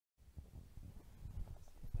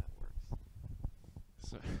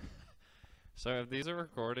So if these are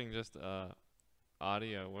recording just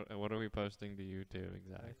audio, what are we posting to YouTube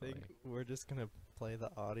exactly? I think we're just gonna play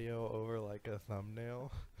the audio over like a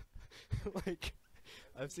thumbnail. Like,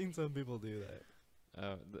 I've seen some people do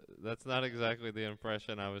that. That's not exactly the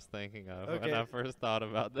impression I was thinking of when Okay. I first thought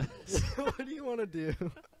about this. What do you want to do?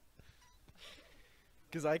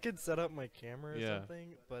 Because I could set up my camera or Yeah.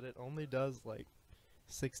 something, but it only does like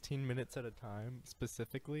 16 minutes at a time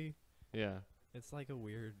specifically. Yeah. It's like a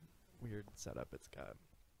weird setup it's got.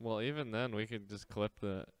 Well, even then, we could just clip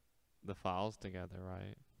the files together,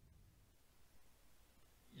 right?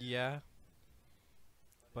 Yeah.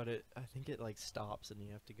 But I think it like stops and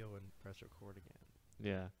you have to go and press record again.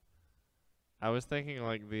 Yeah. I was thinking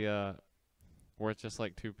like the where it's just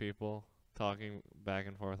like two people talking back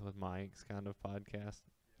and forth with mics kind of podcast.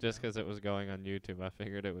 Just because it was going on YouTube, I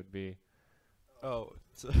figured it would be. Oh,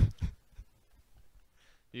 so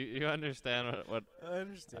You understand what? I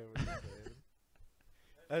understand what you're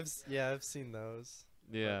saying. I've seen those.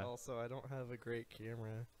 Yeah. But also, I don't have a great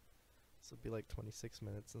camera, so it'd be like 26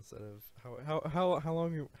 minutes instead of how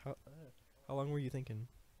long were you thinking?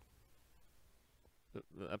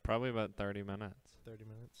 Probably about 30 minutes. 30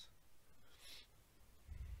 minutes.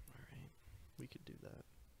 All right, we could do that.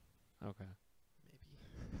 Okay.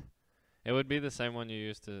 Maybe. It would be the same one you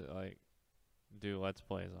used to like do Let's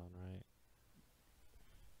Plays on, right?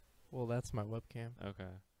 Well, that's my webcam.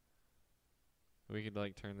 Okay. We could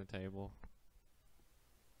like turn the table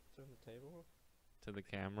Turn the table. to the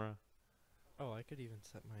camera. Oh, I could even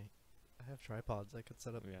set my. I have tripods. I could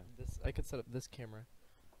set up Yeah. this. I could set up this camera,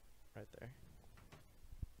 right there.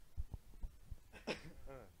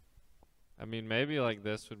 I mean, maybe like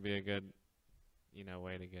this would be a good,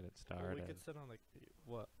 way to get it Or started. we could sit on like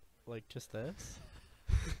what, like just this.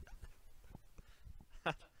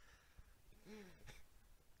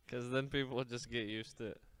 Because then people would just get used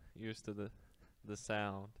to the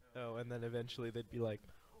sound. Oh, and then eventually they'd be like,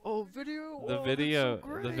 "Oh, video! The oh, video, that's so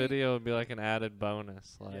the great!" video would be like an added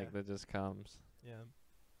bonus, like Yeah. that just comes. Yeah.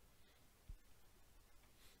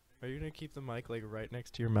 Are you gonna keep the mic like right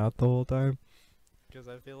next to your mouth the whole time? Because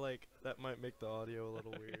I feel like that might make the audio a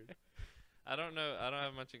little weird. I don't know. I don't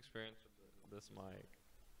have much experience with this mic.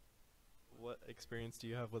 What experience do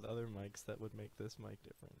you have with other mics that would make this mic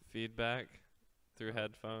different? Feedback through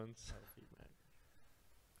headphones. Oh, feedback.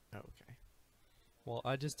 Okay. Well,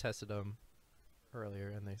 I just tested them earlier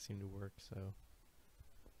and they seem to work, so.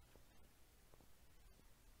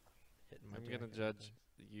 Hitting my I'm jack gonna and judge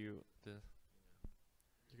everything. you to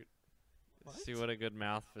What? see what a good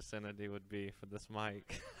mouth vicinity would be for this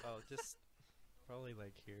mic. Oh, just probably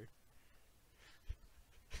like here.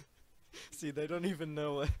 See, they don't even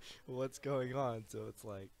know what's going on, so it's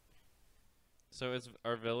like. So is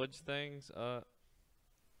our village things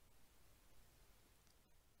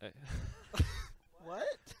What?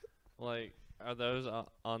 like are those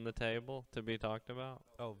on the table to be talked about,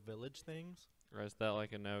 Oh, village things? or is that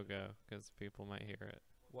like a no-go because people might hear it?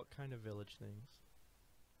 What kind of village things?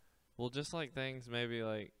 Well, just like things maybe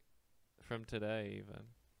like from today even.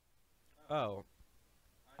 Oh.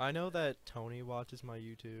 I know that Tony watches my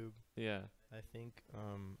YouTube. Yeah. I think, I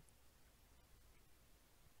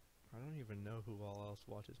don't even know who all else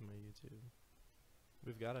watches my YouTube.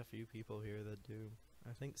 We've got a few people here that do.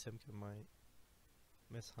 I think Simka might.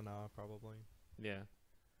 Miss Hana probably. Yeah.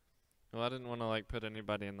 Well, I didn't want to like put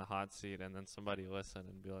anybody in the hot seat and then somebody listen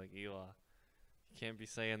and be like, Eli, you can't be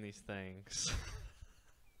saying these things.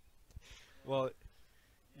 Well,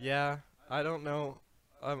 yeah, I don't know.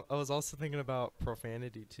 I was also thinking about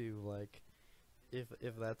profanity too, like if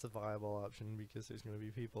that's a viable option, because there's gonna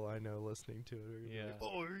be people I know listening to it. Who are gonna be Yeah. like,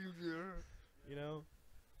 oh, you know.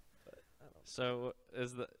 But I don't know. So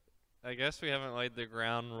I guess we haven't laid the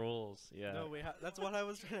ground rules yet. No, that's what I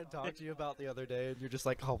was trying to talk to you about the other day, and you're just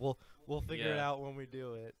like, oh, we'll figure it Yeah. out when we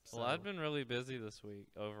do it. Well, I've been really busy this week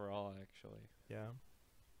overall, actually. Yeah.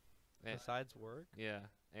 Eh, Besides work. Yeah,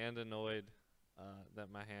 and annoyed that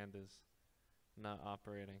my hand is not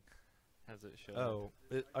operating as it should. Oh,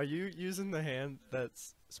 are you using the hand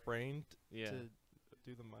that's sprained Yeah. to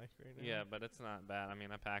do the mic right now? Yeah, but it's not bad. I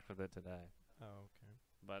mean, I packed with it today, Oh, okay.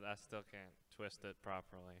 but I still can't twist it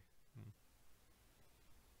properly.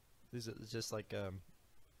 Is it just like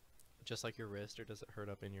your wrist, or does it hurt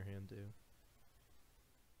up in your hand too?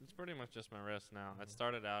 It's pretty much just my wrist now. Mhm. It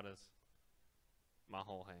started out as my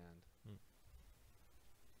whole hand.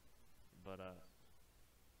 But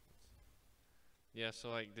yeah, so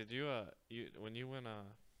like did you when you went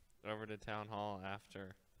over to town hall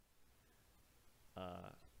after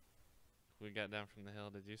we got down from the hill,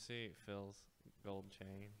 did you see Phil's gold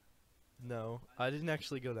chain? No, I didn't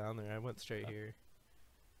actually go down there. I went straight here.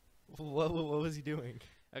 What was he doing?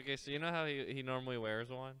 Okay, so you know how he normally wears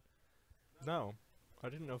one? No, I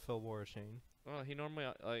didn't know Phil wore a chain. Well, he normally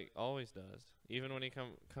like always does. Even when he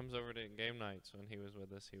comes over to game nights when he was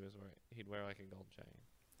with us, he'd wear like a gold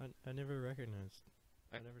chain. I never recognized.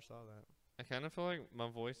 I I- never saw that. I kind of feel like my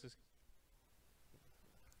voice is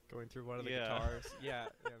Going through one of the Yeah. guitars. Yeah,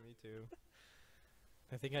 me too.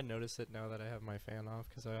 I think I noticed it now that I have my fan off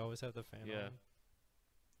because I always have the fan Yeah. on.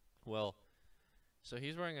 well. So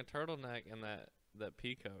he's wearing a turtleneck and that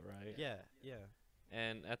peacoat, right? Yeah.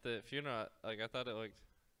 And at the funeral, like I thought it looked,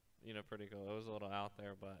 pretty cool. It was a little out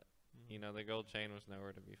there, but the gold chain was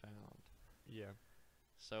nowhere to be found. Yeah.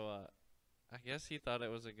 So I guess he thought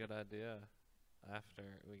it was a good idea after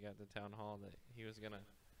we got to town hall that he was gonna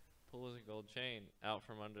pull his gold chain out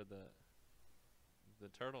from under the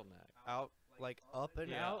turtleneck. Out, like up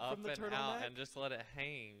and out up from the and turtleneck. out, and just let it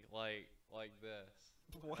hang like this.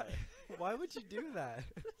 Why? Why would you do that?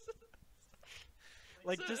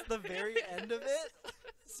 Like So- just the very end of it.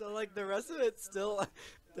 So like the rest of it's still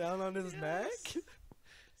down on his neck.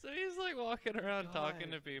 So he's like walking around talking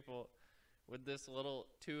God. to people with this little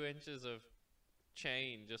 2 inches of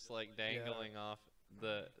chain just like dangling off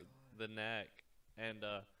the neck, and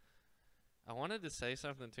I wanted to say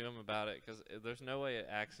something to him about it because there's no way it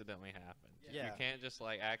accidentally happened. Yeah. You can't just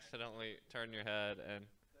like accidentally turn your head and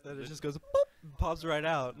Then it The- just goes boop, and pops right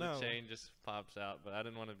out. the No. chain just pops out. But I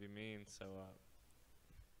didn't want to be mean, so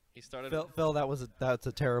he started. Phil, that's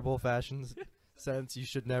a terrible fashion sense. You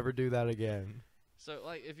should never do that again. So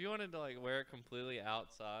like, if you wanted to like wear it completely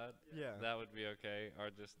outside, Yeah. that would be okay, or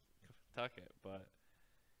just tuck it. But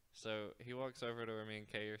so he walks over to where me and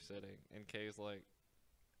Kay are sitting, and Kay's like,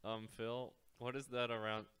 Phil, what is that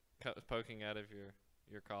around poking out of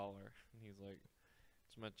your collar? And he's like,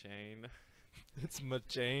 it's my chain. It's my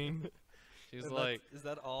chain. She's And like, is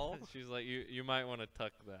that all? she's like, you might want to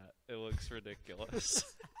tuck that. It looks ridiculous.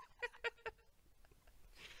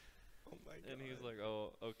 Oh my god. And he's like,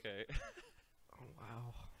 oh, okay. Oh,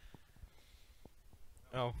 wow.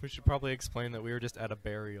 Oh, we should probably explain that we were just at a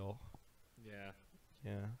burial. Yeah.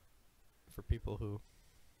 Yeah. For people who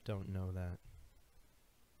don't know that.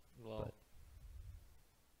 Well.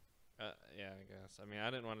 Yeah, I guess. I mean, I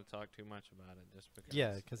didn't want to talk too much about it just because.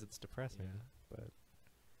 Yeah, because it's depressing. Yeah.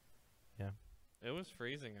 But It was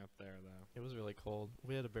freezing up there, though. it was really cold.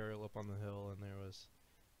 We had a burial up on the hill, and there was,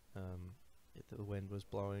 the wind was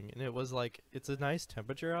blowing, and it was like it's a nice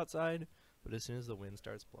temperature outside, but as soon as the wind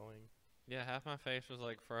starts blowing, Yeah, half my face was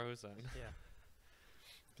like frozen. yeah,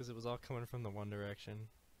 because it was all coming from the one direction.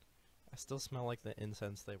 I still smell like the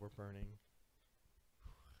incense they were burning.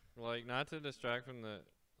 Like, not to distract from the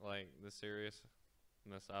seriousness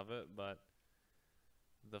of it, but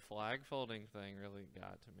the flag folding thing really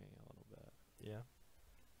got to me a little bit. Yeah.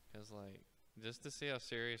 'Cause like, just to see how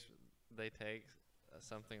serious they take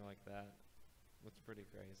something like that, was pretty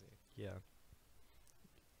crazy. Yeah.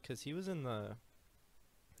 Because he was in the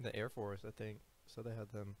Air Force, I think. So they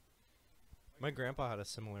had them. My grandpa had a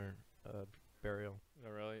similar burial. Oh,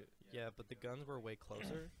 really? Yeah, but the guns were way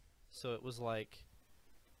closer. So it was like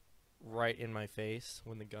right in my face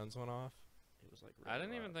when the guns went off. It was like I really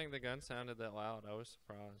didn't even loud. think the gun sounded that loud. I was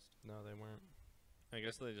surprised. No, they weren't. I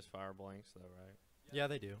guess they just fire blanks, though, right? Yeah,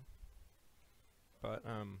 they do. But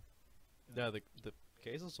yeah, the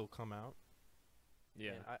cases will come out.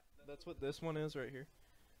 Yeah. And that's what this one is right here.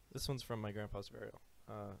 This one's from my grandpa's burial.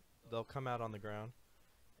 They'll come out on the ground,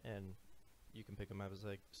 and you can pick them up as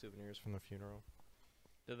like souvenirs from the funeral.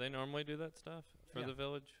 Did they normally do that stuff for Yeah. the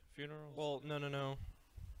village funerals? Well, no.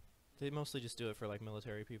 They mostly just do it for like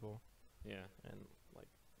military people, yeah. and like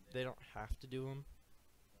they don't have to do them,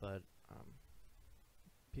 but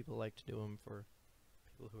people like to do them for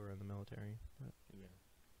people who are in the military. But Yeah.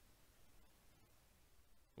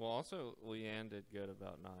 Well, also, Leanne did good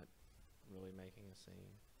about not really making a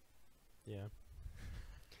scene. yeah,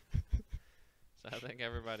 So I think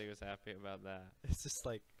everybody was happy about that. it's just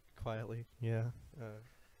like quietly. Yeah,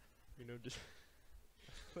 just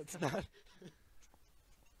let's not.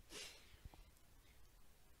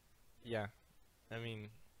 Yeah, I mean,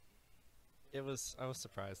 I was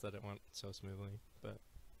surprised that it went so smoothly, but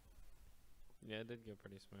Yeah, it did go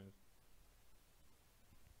pretty smooth.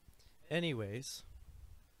 anyways,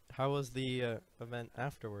 how was the event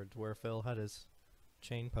afterwards where Phil had his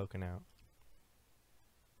chain poking out?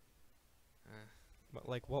 But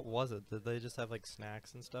like, what was it? Did they just have like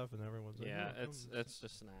snacks and stuff, and everyone's like, Yeah, "Oh, it's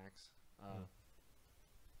just snacks. Hmm.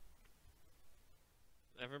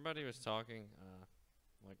 Everybody was talking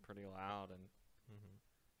like pretty loud, and Mhm.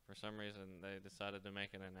 for some reason they decided to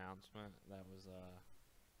make an announcement that was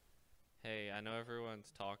hey, I know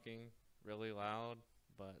everyone's talking really loud,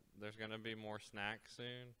 but there's gonna be more snacks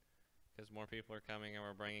soon, 'cause more people are coming and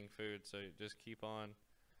we're bringing food. So just keep on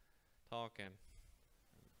talking.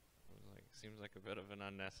 It was like seems like a bit of an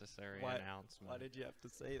unnecessary announcement. Why did you have to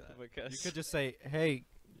say that? Because You could just say, "Hey,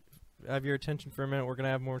 have your attention for a minute. We're gonna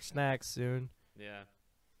have more snacks soon, yeah.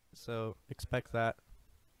 so expect that."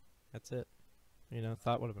 That's it. You know,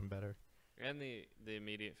 thought would have been better. And the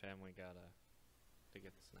immediate family got to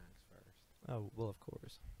get the snacks first. Oh well, of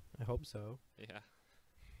course. I hope so. Yeah.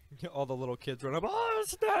 All the little kids run up, "Oh,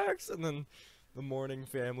 snacks!" And then the morning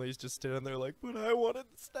family's just standing there like, "But I wanted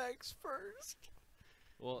the snacks first."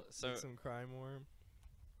 Well, so Like some crime worm.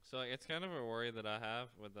 so like, it's kind of a worry that I have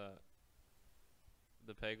with the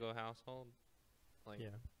Pago household. Like,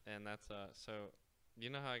 Yeah. and that's so you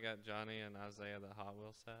know how I got Johnny and Isaiah the Hot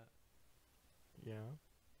Wheels set? Yeah.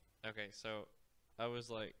 Okay, so I was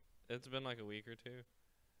like, it's been like a week or two,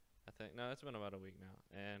 I think. No, it's been about a week now,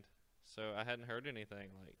 and so I hadn't heard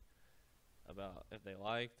anything like about if they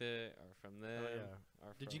liked it or from them. Oh, yeah.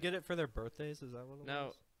 Or Did from you get it for their birthdays? Is that what it No,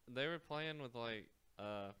 was? they were playing with like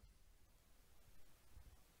a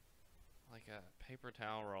paper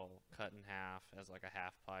towel roll cut in half as like a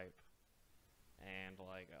half pipe, and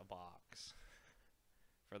like a box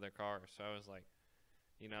for their car. So I was like,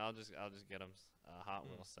 you know, I'll just get them a Hot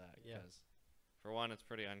Wheels set, Yeah. because for one, it's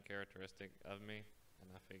pretty uncharacteristic of me, and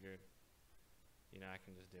I figured, you know, I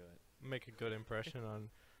can just do it. Make a good impression on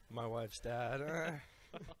my wife's dad.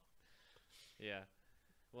 Yeah.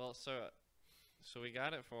 Well, so we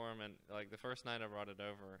got it for them, and like the first night I brought it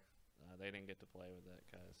over, they didn't get to play with it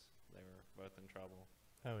because they were both in trouble.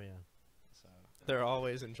 Oh yeah. So They're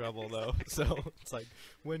always in trouble though. So it's like,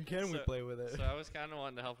 when can we So- play with it? so I was kind of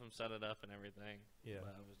wanting to help them set it up and everything. Yeah.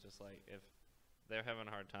 But I was just like, if they're having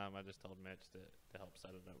a hard time, I just told Mitch to help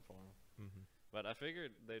set it up for them. Mm-hmm. But I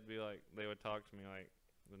figured they'd be like, they would talk to me like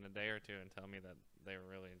in a day or two and tell me that they were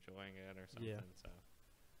really enjoying it or something. Yeah. So.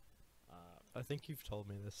 I think you've told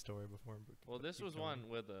me this story before. Well, this keep was going. one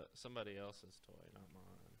with somebody else's toy, not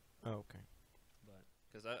mine. Oh, okay. But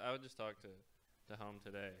because I would just talk to home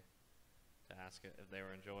today to ask it if they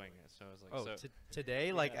were enjoying it. So I was like, Oh, so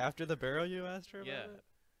today, like Yeah. after the burial, you asked her about yeah. it?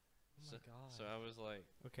 Oh So, my god. so I was like,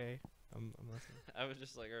 Okay, I'm listening. I was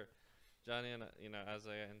just like, Johnny and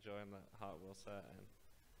Isaiah enjoying the Hot Wheels set,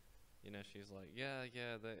 and she's like, yeah,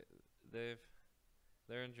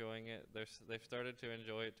 they're enjoying it. They've started to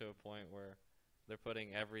enjoy it to a point where they're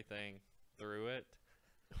putting everything through it.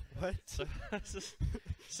 What? So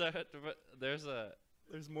but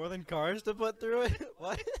There's more than cars to put through it?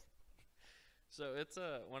 What? so it's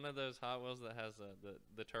one of those Hot Wheels that has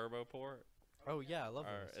the turbo port. Oh yeah, I love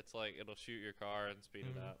Or those. it's like it'll shoot your car and speed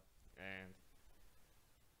it Mhm. up. And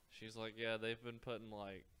she's like, yeah, they've been putting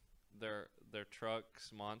like their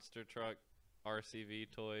trucks, monster truck,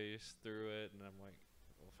 RCV toys through it, and I'm like,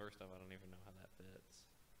 well, first off, I don't even know how that fits.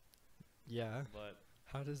 Yeah. But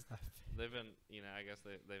How does that fit? they've been, I guess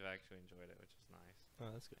they've actually enjoyed it, which is nice.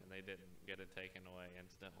 Oh, that's good. And they didn't get it taken away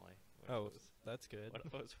instantly, which Oh, was that's good. what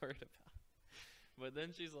I was worried about. But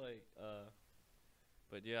then she's like,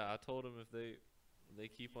 but yeah, I told them if they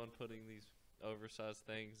keep on putting these oversized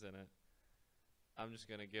things in it, I'm just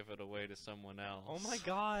gonna give it away to someone else. Oh my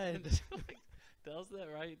god. And she, like, tells that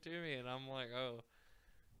right to me, and I'm like, oh,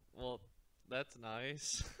 well, that's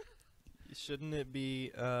nice. Shouldn't it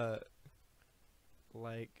be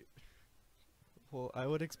like, well, I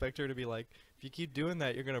would expect her to be like, if you keep doing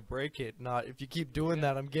that, you're gonna break it. Not if you keep doing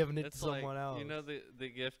Yeah, that, I'm giving it to It's someone else. You know the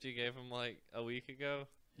gift you gave him like a week ago?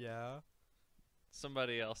 Yeah.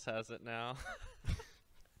 Somebody else has it now.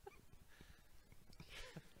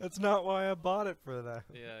 That's not why I bought it for that.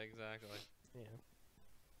 Yeah, exactly. Yeah.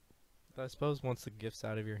 But I suppose once the gift's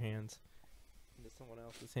out of your hands into someone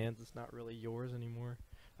else's hands, it's not really yours anymore.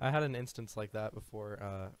 I had an instance like that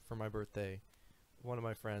before. For my birthday, one of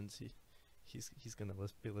my friends, he's gonna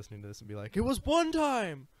be listening to this and be like, "It was one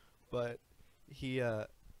time," but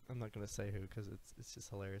I'm not gonna say who because it's just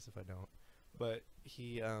hilarious if I don't. But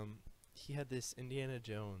he had this Indiana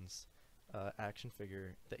Jones action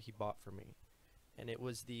figure that he bought for me, and it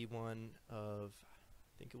was the one of,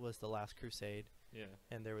 I think it was The Last Crusade. Yeah.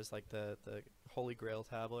 And there was like the Holy Grail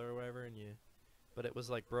tablet or whatever, but it was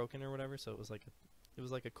like broken or whatever, so it was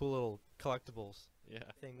like a cool little collectibles Yeah.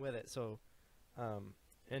 thing with it. So,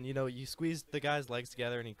 and you squeezed the guy's legs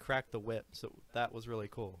together and he cracked the whip, so that was really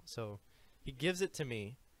cool. So he gives it to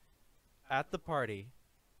me at the party.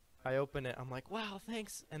 I open it, I'm like, wow,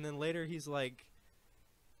 thanks. And then later he's like,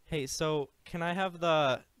 hey, so can I have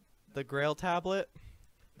the Grail tablet,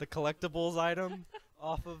 the collectibles item?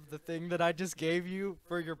 Off of the thing that I just gave you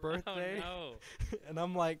for your birthday? Oh, And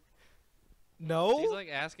I'm like, no? no. He's like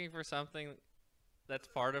asking for something That's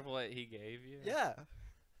part of what he gave you? Yeah.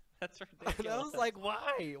 That's ridiculous. And I was like,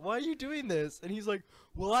 why? Why are you doing this? And he's like,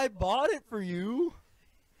 well, I bought it for you.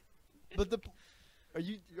 But are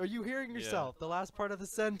you hearing yourself? The last part of the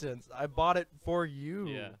sentence. I bought it for you.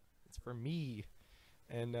 Yeah. It's for me.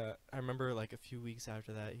 And I remember like a few weeks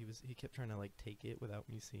after that, he kept trying to like take it without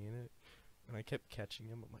me seeing it. And I kept catching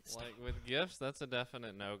him. I'm like, stop. Like with gifts, that's a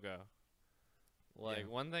definite no-go. Like Yeah.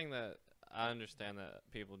 one thing that I understand that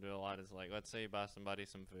people do a lot is like, let's say you buy somebody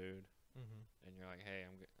some food, and you're like, hey,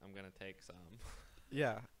 I'm gonna take some.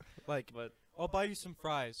 Yeah. Like, But I'll buy you some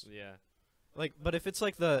fries. yeah, Like, but if it's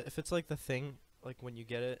like the thing, like when you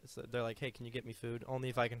get it, they're like, hey, can you get me food? Only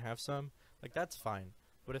if I can have some. Like that's fine.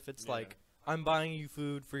 But if it's Yeah. like, I'm buying you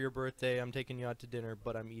food for your birthday, I'm taking you out to dinner,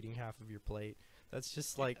 but I'm eating half of your plate. That's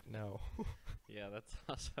just like no. yeah, that's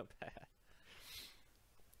also bad.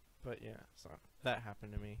 But yeah, so that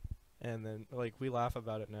happened to me, and then like we laugh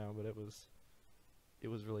about it now, but it was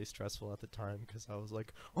really stressful at the time because I was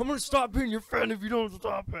like, I'm gonna stop being your friend if you don't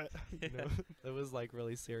stop it. You know, it was like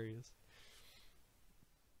really serious.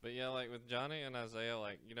 But yeah, like with Johnny and Isaiah,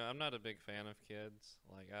 like, you know, I'm not a big fan of kids.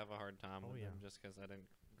 Like I have a hard time Oh, with yeah. them just 'cause I didn't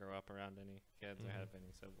grow up around any kids or have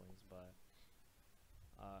any siblings. But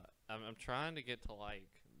I'm trying to get to like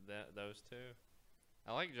those two.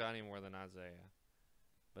 I like Johnny more than Isaiah,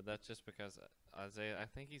 but that's just because Isaiah, I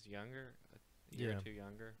think he's younger, a year Yeah. or two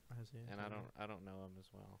younger, and I don't know him as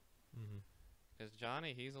well. Mm-hmm. 'Cause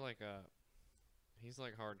Johnny, he's like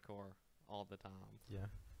hardcore all the time. Yeah.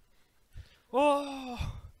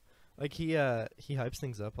 Oh, like he hypes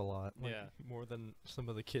things up a lot. Like, Yeah. more than some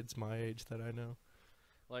of the kids my age that I know.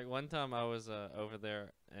 Like one time I was over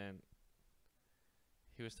there and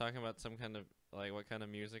he was talking about some kind of like what kind of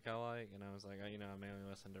music I like, and I was like, you know, I mainly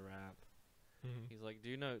listen to rap. Mm-hmm. He's like, do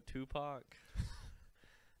you know Tupac?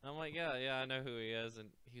 I'm like, yeah, I know who he is, and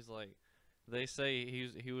he's like, they say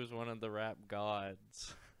he was one of the rap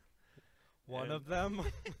gods. One And- of them.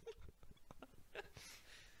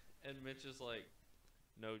 And Mitch is like,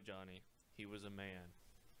 no, Johnny, he was a man.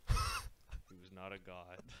 He was not a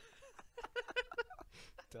god.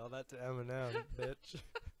 Tell that to Eminem, bitch.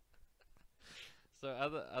 So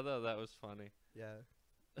I thought that was funny.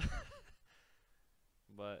 Yeah.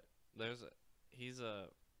 But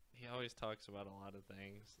he always talks about a lot of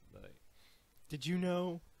things. Like, Did you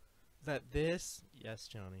know that this? Yes,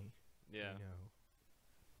 Johnny. yeah, I know.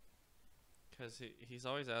 'cause he's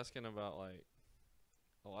always asking about like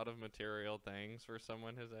a lot of material things for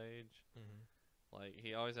someone his age. Mm-hmm. Like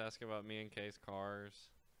he always asks about me and Kay's cars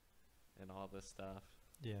and all this stuff.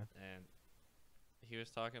 Yeah. And he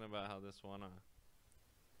was talking about how this one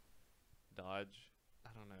Dodge, I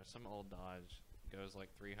don't know, some old Dodge goes like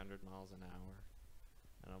 300 miles an hour,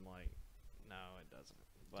 and I'm like, no, it doesn't.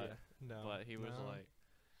 But yeah. No. but he was No. like,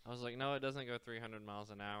 I was like, no, it doesn't go 300 miles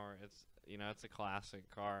an hour. It's, you know, it's a classic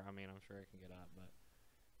car. I mean, I'm sure it can get up, but.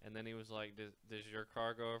 And then he was like, does your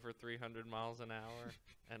car go over 300 miles an hour?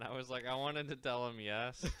 And I was like, I wanted to tell him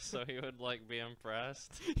yes, so he would like be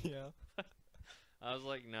impressed. Yeah. I was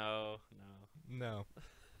like, no. No.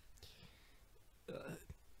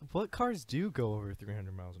 What cars do go over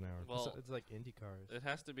 300 miles an hour? Well, it's like Indy cars. It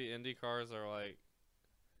has to be Indy cars or like,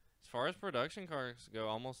 as far as production cars go,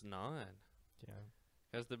 almost none. Yeah.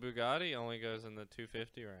 Because the Bugatti only goes in the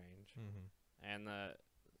 250 range, Mm-hmm. and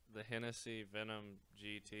the Hennessy Venom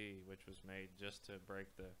GT, which was made just to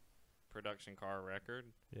break the production car record,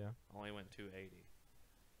 Yeah. only went 280.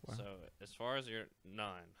 Wow. So as far as your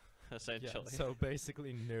none, essentially. Yeah, so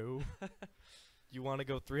basically, no. You want to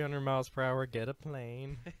go 300 miles per hour? Get a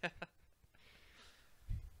plane.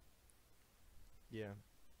 Yeah,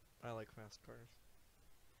 I like fast cars.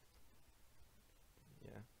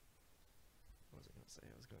 Yeah. What was I gonna say?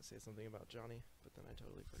 I was gonna say something about Johnny, but then I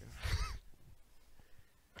totally forgot.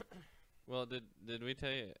 Well, did we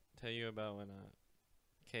tell you about when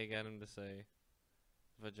Kay got him to say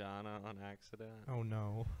vagina on accident? Oh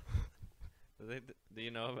no. Do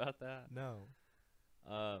you know about that? No.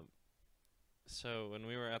 So when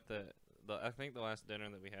we were at the I think the last dinner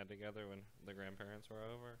that we had together when the grandparents were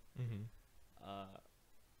over, Mm-hmm.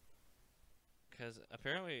 'cause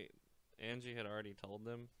apparently Angie had already told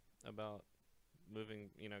them about moving,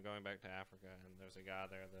 you know, going back to Africa, and there's a guy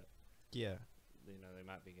there that, Yeah. you know, they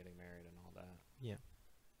might be getting married and all that. Yeah.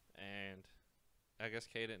 And I guess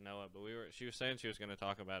Kay didn't know it, but she was saying she was going to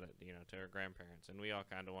talk about it, you know, to her grandparents, and we all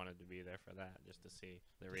kind of wanted to be there for that, just to see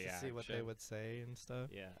the Just reaction. to see what they would say and stuff.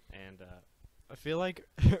 Yeah, and I feel like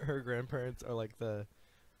her grandparents are like the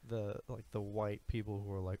white people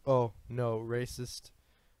who are like, oh no, racist.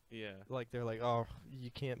 yeah, Like they're like, oh,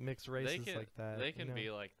 you can't mix races like that. they you can know?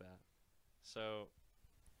 be like that. So,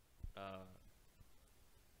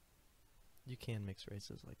 You can mix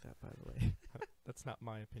races like that, by the way. That's not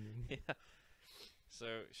my opinion. Yeah.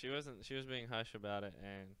 So she was being hush about it,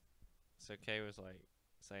 and so Kay was like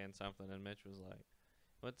saying something, and Mitch was like,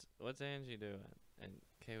 "What's Angie doing?" And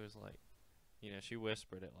Kay was like, she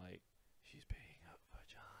whispered it like, "She's being a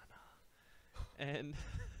vagina." And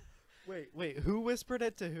Wait, who whispered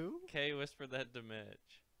it to who? Kay whispered that to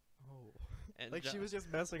Mitch. Oh. And Like she was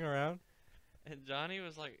just messing around? And Johnny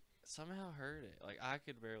was like, somehow heard it. Like I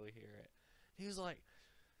could barely hear it. He was like,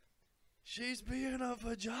 "She's being a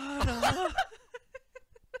vagina."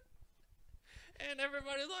 And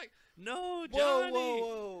everybody's like, "No, Johnny."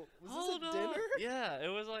 Whoa. Was Hold this on. a dinner? Yeah, it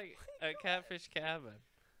was like a Catfish Cabin.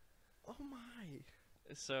 Oh my.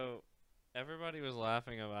 So everybody was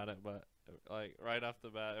laughing about it, but like right off the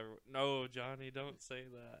bat, no, Johnny, don't say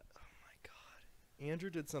that. Oh my god. Andrew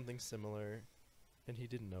did something similar, and he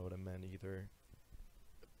didn't know what it meant either.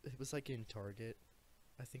 It was like in Target.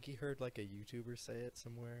 I think he heard like a YouTuber say it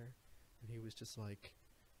somewhere, and he was just like,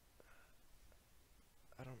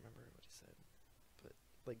 I don't remember what he said, but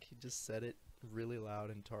like he just said it really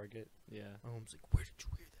loud in Target. Yeah. My mom's like, "Where did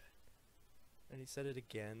you hear that?" And he said it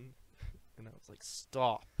again, and I was like,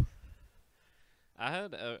 "Stop." I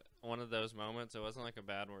had one of those moments. It wasn't like a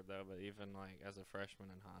bad word though, but even like as a freshman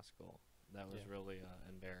in high school, that was really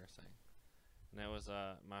embarrassing. And it was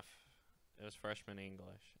it was freshman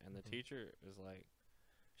English, and the teacher was like,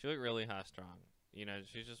 she looked really high strung.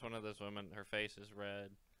 She's just one of those women. Her face is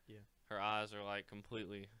red. Yeah. Her eyes are like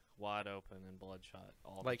completely wide open and bloodshot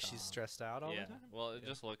all Like the time. she's stressed out all the time? Well, it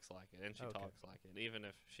just looks like it, and she Okay. talks like it, even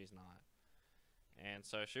if she's not. And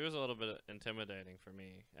so she was a little bit intimidating for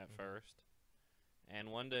me at first. And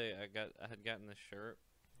one day I had gotten this shirt.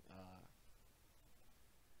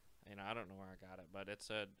 I don't know where I got it, but it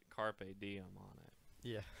said "Carpe Diem" on it.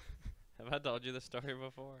 Yeah. Have I told you the story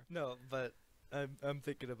before? No, but I'm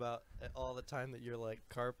thinking about all the time that you're like,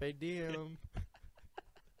 "Carpe diem."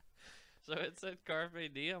 So it said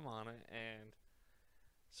 "Carpe Diem" on it, and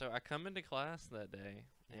so I come into class that day,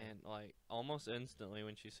 and like almost instantly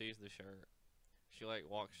when she sees the shirt, she like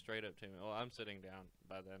walks straight up to me. Well, I'm sitting down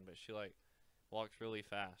by then, but she like walks really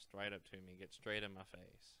fast right up to me, gets straight in my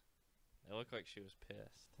face. It looked like she was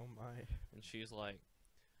pissed. Oh my. And she's like,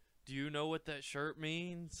 "Do you know what that shirt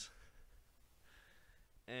means?"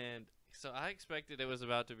 And so I expected it was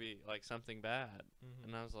about to be like something bad.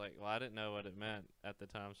 And I was like, well, I didn't know what it meant at the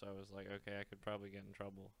time, so I was like, okay, I could probably get in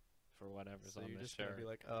trouble for whatever's So on you're this just shirt. gonna be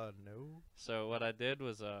like, no. So what I did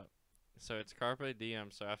was, so it's Carpe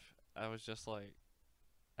Diem, so I was just like,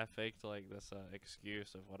 I faked like this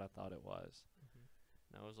excuse of what I thought it was.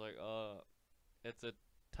 And I was like, it's a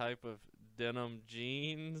type of denim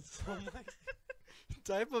jeans. Oh my.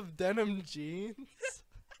 Type of denim jeans.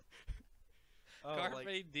 Oh, Carpe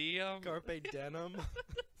like Diem. Carpe denim.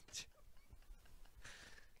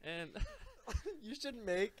 And You should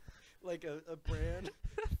make like a brand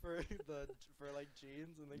for like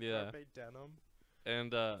jeans and then Carpe denim.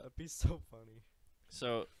 And That'd be so funny.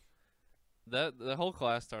 so the whole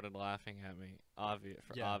class started laughing at me,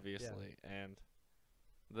 obviously, and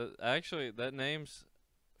actually that name's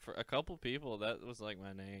for a couple people, that was like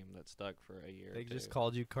my name that stuck for a year. They or two. just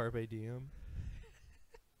called you Carpe diem.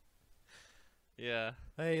 Yeah.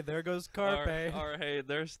 Hey, there goes Carpe. Or hey,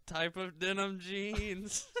 there's type of denim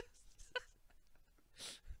jeans.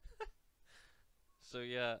 So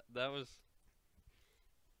yeah, that was.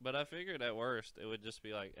 But I figured at worst it would just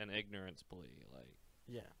be like an ignorance plea, like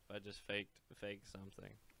Yeah. if I just faked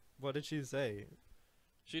something. What did she say?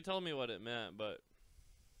 She told me what it meant, but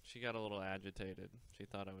she got a little agitated. She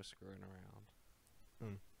thought I was screwing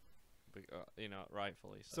around. But,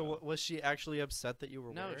 rightfully so. So was she actually upset that you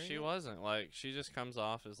were No, wearing she it? wasn't. Like, she just comes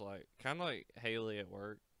off as like kind of like Haley at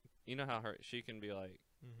work. You know how she can be like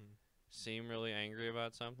seem really angry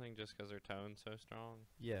about something just because her tone's so strong.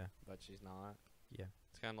 Yeah. But she's not. Yeah.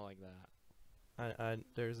 It's kind of like that.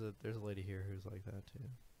 There's a lady here who's like that too.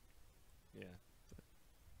 Yeah.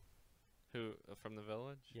 Who from the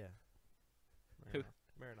village? Yeah. Who?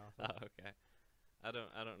 Maranatha. Oh, okay. I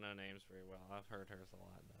don't know names very well. I've heard hers a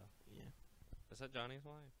lot though. Yeah. Is that Johnny's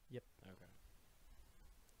wife? Yep. Okay.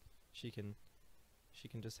 She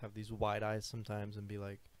can just have these wide eyes sometimes and be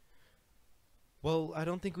like, "Well, I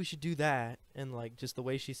don't think we should do that." And like just the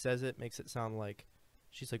way she says it makes it sound like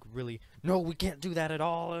she's like really, "No, we can't do that at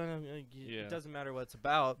all." Yeah. It doesn't matter what it's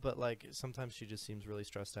about, but like sometimes she just seems really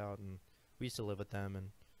stressed out, and we used to live with them,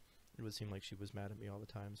 and it would seem like she was mad at me all the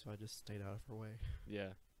time, so I just stayed out of her way.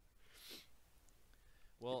 Yeah.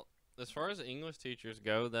 Well, as far as English teachers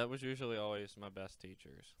go, that was usually always my best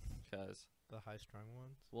teachers. Because, The high-strung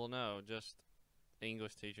ones? well, no, just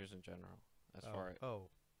English teachers in general. As far as, Oh.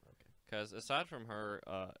 Okay. 'Cause aside from her,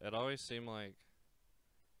 it always seemed like,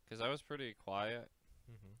 'cause I was pretty quiet,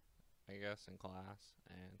 I guess, in class,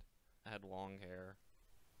 and I had long hair,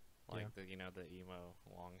 like Yeah. the emo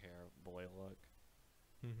long hair boy look,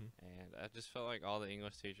 Mm-hmm. and I just felt like all the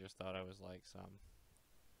English teachers thought I was like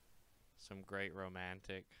some great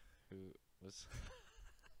romantic who was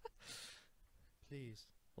Please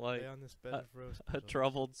like lay on this bed a, of rose a petals.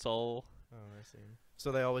 troubled soul. Oh, I see.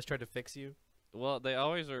 So they always tried to fix you. Well, they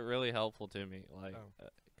always were really helpful to me, like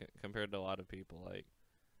Oh. compared to a lot of people. Like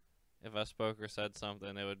if I spoke or said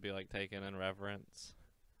something, it would be like taken in reverence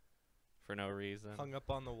for no reason. Hung up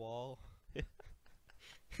on the wall.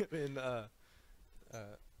 In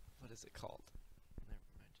what is it called? Never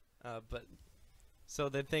mind. But so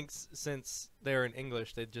they think since they're in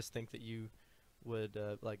English, they just think that you would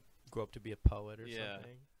like grow up to be a poet or Yeah.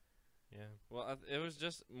 something. Yeah. Well, it was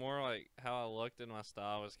just more like how I looked and my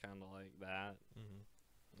style was kind of like that,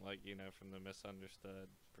 Mm-hmm. like from the misunderstood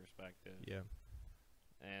perspective. Yeah.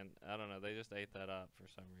 And I don't know, they just ate that up for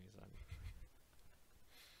some reason.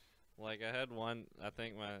 Like I had one, I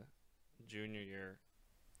think my junior year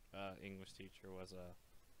English teacher was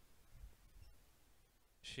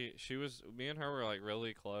she was, me and her were like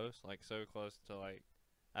really close, like so close to like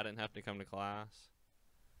I didn't have to come to class,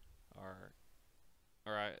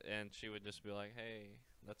 and she would just be like, "Hey,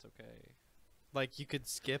 that's okay." Like you could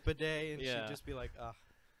skip a day and Yeah. she'd just be like, "Ah,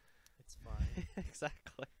 it's fine."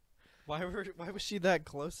 Exactly. Why was she that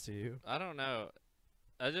close to you? I don't know.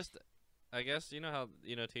 I guess how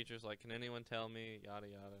teachers like, can anyone tell me yada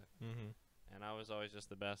yada, Mm-hmm. and I was always just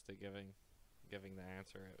the best at giving the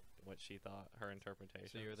answer at what she thought her interpretation.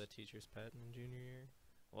 So you were the teacher's pet in junior year?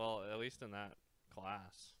 Well, at least in that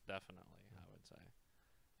class, definitely, I would say.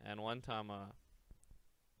 And one time,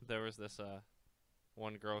 there was this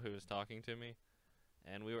one girl who was talking to me,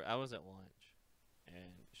 and I was at lunch,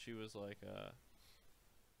 and she was like,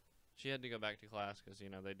 she had to go back to class because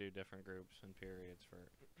they do different groups and periods for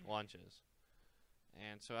lunches,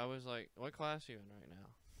 and so I was like, "What class are you in right now?"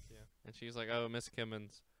 Yeah. And she's like, "Oh, Miss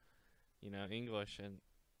Kimmons, English," and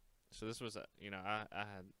so this was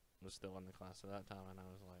was still in the class at that time, and I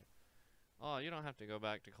was like, "Oh, you don't have to go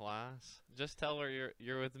back to class. Just tell her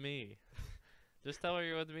you're with me. Just tell her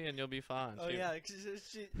you're with me, and you'll be fine." Oh yeah, 'cause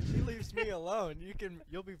she leaves me alone.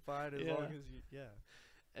 You'll be fine as Yeah. long as you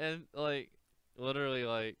And like literally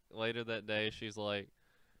like later that day, she's like,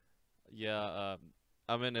 "Yeah,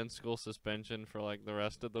 I'm in school suspension for like the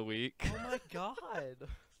rest of the week." Oh my god.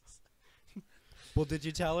 Well, did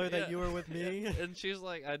you tell her that Yeah. you were with me? And she's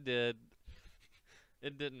like, "I did.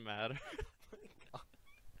 It didn't matter."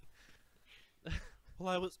 Well,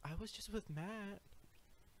 I was just with Matt.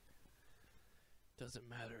 Doesn't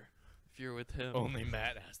matter if you're with him. Only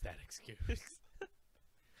Matt has that excuse.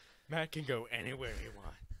 Matt can go anywhere he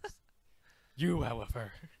wants. You,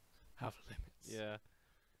 however, have limits. Yeah.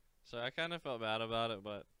 So I kind of felt bad about it,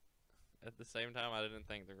 but at the same time, I didn't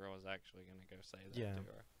think the girl was actually gonna go say that Yeah. to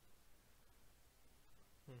her.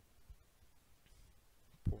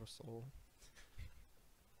 Poor soul.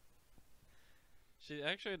 She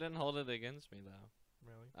actually didn't hold it against me though.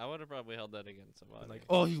 Really? I would have probably held that against somebody. Like,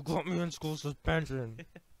 oh, you got me in school suspension.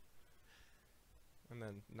 And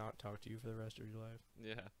then not talk to you for the rest of your life.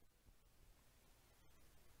 Yeah.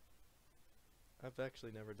 I've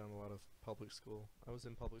actually never done a lot of public school. I was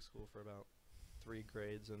in public school for about 3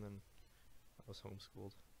 grades, and then I was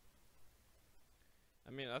homeschooled.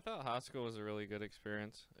 I mean, I thought high school was a really good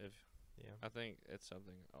experience. Yeah. I think it's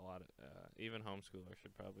something a lot of even homeschoolers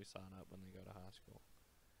should probably sign up when they go to high school.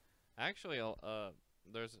 Actually,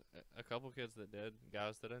 there's a couple kids that did,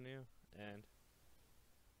 guys that I knew, and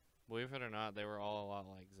believe it or not, they were all a lot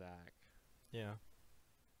like Zach. Yeah.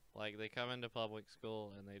 Like they come into public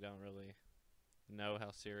school and they don't really know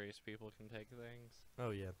how serious people can take things.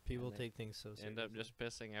 Oh yeah. People And they take things so seriously. End up just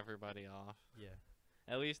pissing everybody off. Yeah.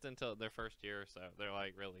 At least until their first year or so, they're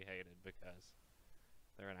like really hated because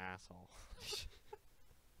they're an asshole.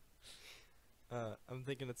 I'm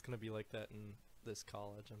thinking it's gonna be like that in this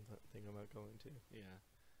college. I'm thinking about going to. Yeah.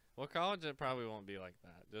 Well, college it probably won't be like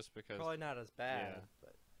that, just because Probably not as bad, Yeah.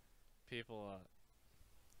 but people.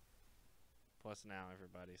 Plus now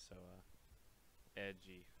everybody's so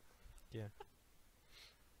edgy.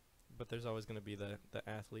 but there's always gonna be the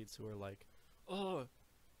athletes who are like, oh,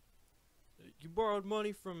 you borrowed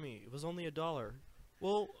money from me. It was only $1.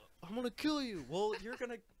 Well, I'm gonna kill you. Well, you're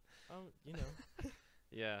gonna, you know.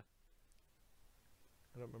 Yeah.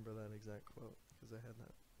 I don't remember that exact quote because I had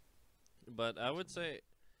that. But I would say,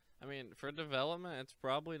 I mean, for development, it's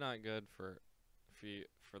probably not good for the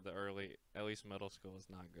early, at least middle school is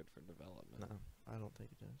not good for development. No, I don't think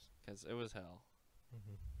it is. Because it was hell.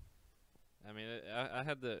 Mm-hmm. I mean, I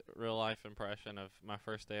had the real life impression of my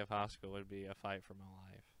first day of high school would be a fight for my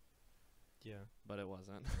life, Yeah. but it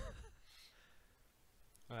wasn't.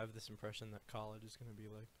 I have this impression that college is gonna be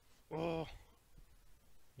like, oh,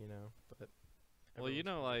 but Well, you everyone's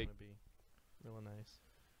know, probably like, gonna be real nice.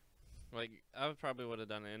 I probably would have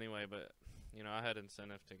done it anyway, but I had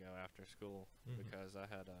incentive to go after school Mhm. because I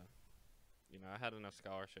had I had enough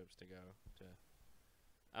scholarships to go to.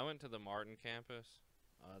 I went to the Martin campus.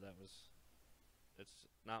 It's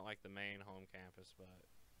not like the main home campus, but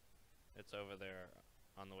it's over there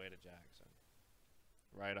on the way to Jackson,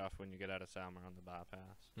 right off when you get out of Salmer on the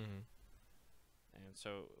bypass. Mhm. And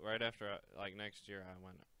so right after, next year,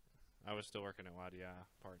 I was still working at WHA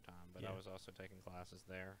part-time, but I Yeah. was also taking classes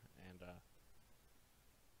there. And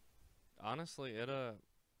honestly, it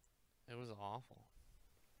was awful.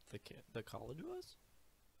 The college was.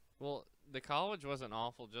 Well, the college wasn't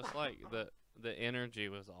awful, just like the energy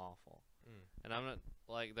was awful. Mm. And I'm not,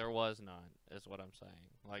 there was none, is what I'm saying.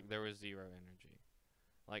 Like, there was zero energy.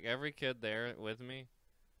 Like, every kid there with me,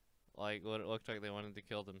 what it looked like they wanted to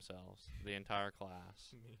kill themselves, the entire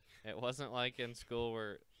class. Me. It wasn't like in school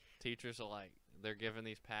where teachers are they're giving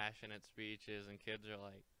these passionate speeches and kids are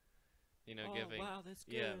giving wow, that's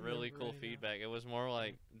good. yeah, really Never cool really know. feedback. It was more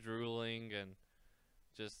like drooling and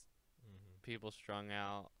just Mhm. people strung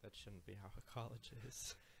out. That shouldn't be how a college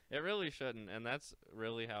is. It really shouldn't, and that's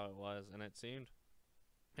really how it was. And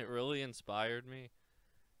it really inspired me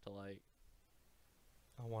to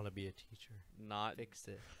I want to be a teacher. not Fix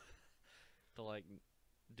it. to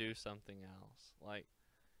do something else.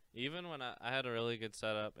 Even when I had a really good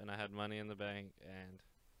setup and I had money in the bank and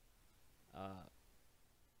I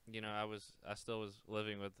still was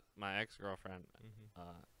living with my ex-girlfriend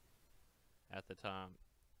Mhm. at the time.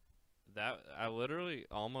 That I literally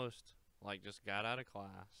almost just got out of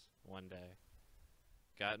class one day,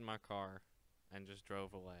 got in my car, and just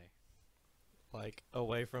drove away. Like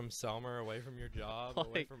away from Selmer, away from your job,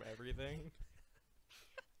 away Like- from everything.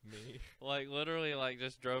 Me. Literally,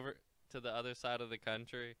 just drove her to the other side of the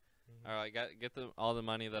country. Mhm. Or get all the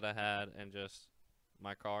money that I had and just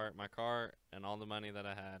my car, and all the money that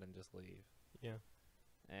I had and just leave. Yeah.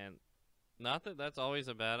 And not that that's always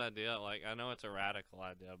a bad idea. I know it's a radical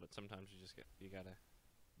idea, but sometimes you gotta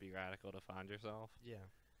be radical to find yourself. Yeah.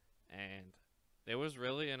 And it was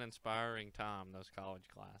really an inspiring time, those college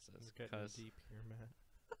classes, It's getting because deep here, Matt.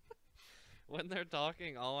 when they're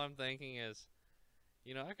talking, all I'm thinking is,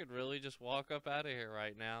 I could really just walk up out of here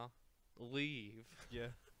right now, leave.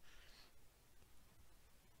 Yeah.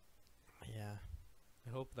 Yeah. I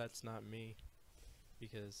hope that's not me,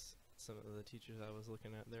 because some of the teachers I was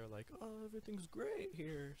looking at, they're like, "Oh, everything's great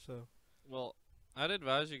here." So. Well, I'd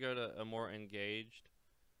advise you go to a more engaged.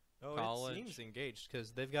 Oh, College. it seems engaged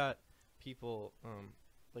because they've got people.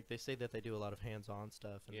 They say that they do a lot of hands-on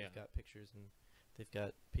stuff, and Yeah. they've got pictures and they've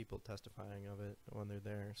got people testifying of it when they're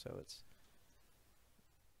there. So it's.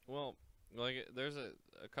 Well, there's a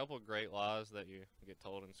couple great lies that you get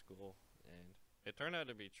told in school, and it turned out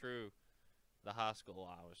to be true. The high school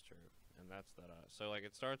lie was true, and that's that. So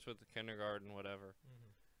it starts with the kindergarten, whatever.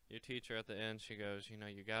 Your teacher at the end, she goes, you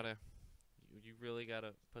really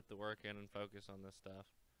gotta put the work in and focus on this stuff.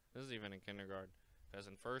 This is even in kindergarten, because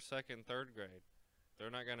in first, second, third grade,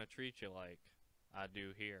 they're not gonna treat you like I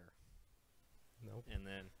do here. Nope. And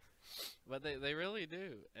then, but they really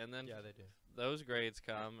do. And then Yeah, they do. those grades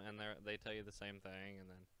come and they tell you the same thing. And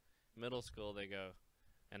then middle school they go,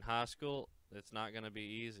 in high school it's not gonna be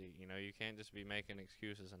easy. You can't just be making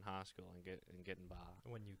excuses in high school and getting by.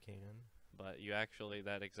 When you can. But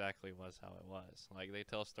that exactly was how it was. They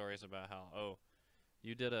tell stories about how,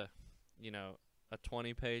 you did a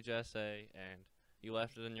 20-page essay and you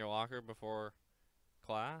left it in your locker before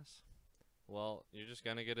class. Well, you're just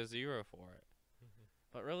gonna get a 0 for it.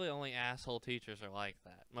 But really, only asshole teachers are like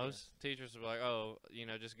that. Most teachers are like,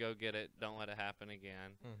 just go get it. Don't let it happen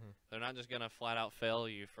again. They're not just gonna flat out fail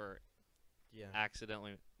you for Yeah.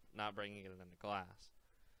 accidentally not bringing it into class.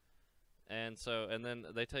 And then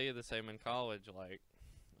they tell you the same in college,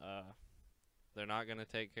 they're not going to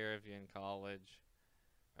take care of you in college,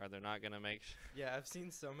 or they're not going to make Yeah, I've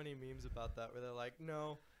seen so many memes about that where they're like,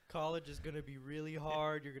 "No, college is gonna be really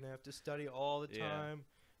hard. You're gonna have to study all the Yeah. time,"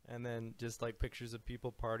 and then just pictures of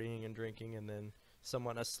people partying and drinking, and then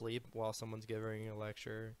someone asleep while someone's giving a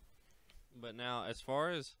lecture. But now, as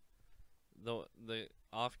far as the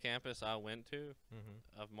off-campus I went to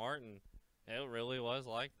of Martin, it really was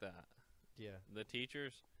like that. Yeah. The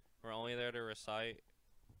teachers were only there to recite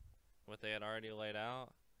what they had already laid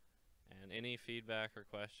out, and any feedback or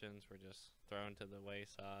questions were just thrown to the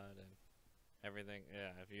wayside, and everything.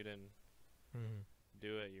 Yeah, if you didn't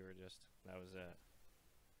do it, you were just, that was it.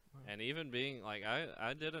 Wow. And even being like,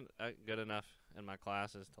 I didn't good enough in my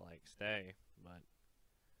classes to like stay, but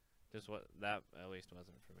just what that at least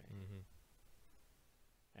wasn't for me.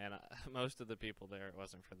 Mm-hmm. And most of the people there, it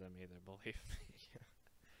wasn't for them either. Believe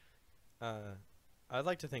me. I'd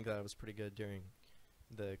like to think that I was pretty good during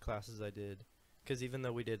the classes I did, because even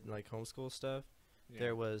though we did like homeschool stuff,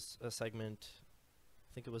 there was a segment,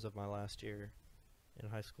 I think it was of my last year in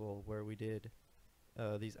high school, where we did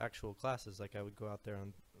these actual classes. Like I would go out there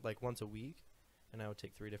on like once a week, and I would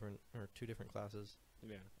take 2 different classes.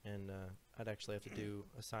 Yeah. And I'd actually have to do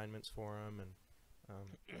assignments for them, and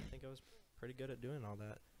I think I was pretty good at doing all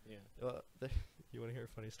that. Yeah. You want to hear a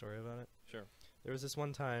funny story about it? Sure. There was this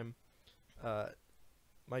one time,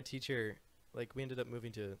 my teacher, like we ended up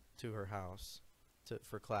moving to her house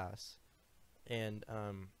for class, and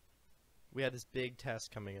we had this big test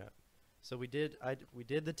coming up. So we did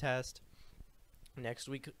the test. Next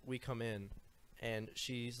week we come in, and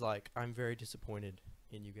she's like, "I'm very disappointed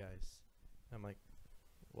in you guys." I'm like,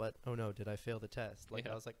 "What? Oh no, did I fail the test?" Like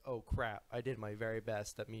I was like, "Oh crap, I did my very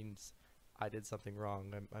best. That means I did something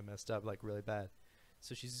wrong. I messed up like really bad."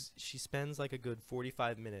 So she spends like a good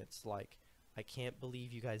 45 minutes like, "I can't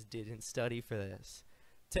believe you guys didn't study for this."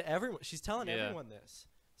 To everyone, she's telling everyone this.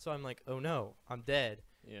 So I'm like, "Oh no, I'm dead."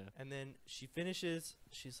 Yeah. And then she finishes,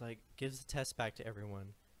 she's like, gives the test back to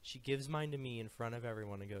everyone. She gives mine to me in front of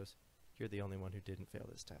everyone and goes, "You're the only one who didn't fail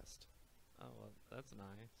this test." Oh, well, that's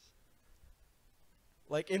nice.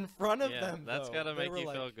 Like in front of them, that's though. gotta They make were you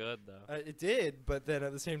like, feel good, though. It did, but then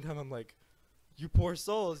at the same time, I'm like, "You poor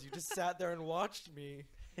souls, you just sat there and watched me."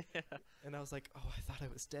 Yeah. And I was like, "Oh, I thought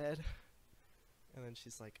I was dead." And then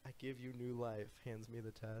she's like, "I give you new life," hands me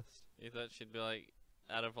the test. You thought she'd be like,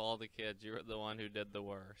 out of all the kids, you were the one who did the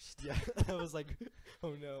worst. Yeah, I was like,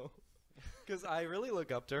 "Oh no," because I really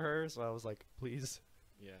look up to her. So I was like, "Please,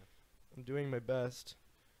 Yeah. I'm doing my best."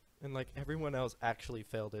 And like everyone else actually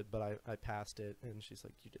failed it, but I passed it. And she's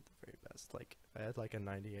like, "You did the very best." Like I had like a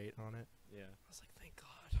 98 on it. Yeah. I was like, "Thank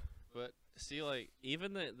God." But see, like,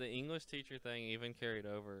 even the English teacher thing even carried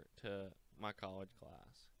over to my college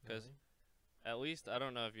class. Because at least, I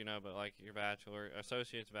don't know if you know, but like your bachelor,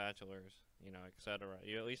 associate's, bachelor's, you know, etc.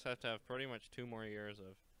 You at least have to have pretty much 2 more years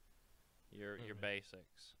of your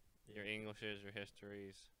basics, your Englishes, your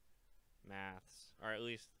histories, maths, or at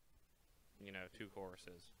least, you know, 2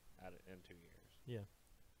 courses in 2 years. Yeah.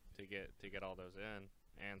 To get all those in,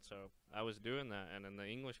 and so I was doing that, and in the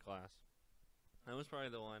English class, that was probably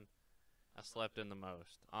the one I slept in the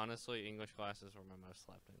most. Honestly, English classes were my most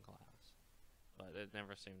slept in class, but it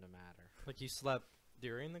never seemed to matter. Like you slept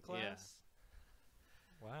during the class?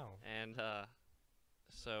 Yeah. Wow. And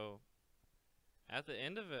so at the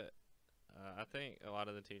end of it, I think a lot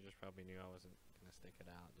of the teachers probably knew I wasn't gonna stick it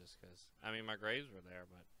out, just because I mean my grades were there,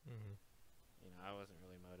 but you know I wasn't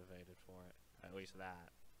really motivated for it. At least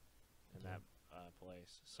that in that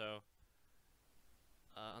place. So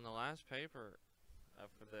on the last paper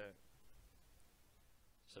for the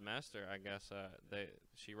semester, I guess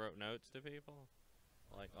she wrote notes to people,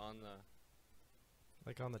 like on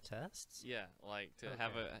the tests? Yeah, like to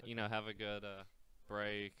have a good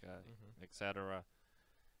break, etc.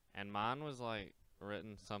 And mine was like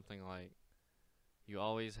written something like, "You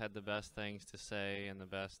always had the best things to say and the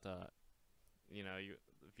best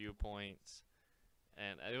viewpoints."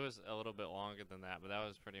 And it was a little bit longer than that, but that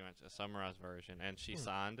was pretty much a summarized version. And she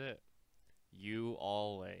signed it, "You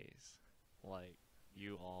always," like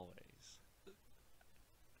you always.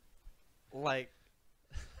 Like,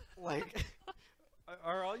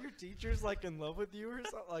 are all your teachers like in love with you or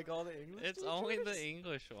something? Like all the English It's teachers? only the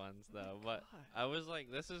English ones though, but I was like,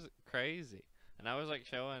 this is crazy. And I was like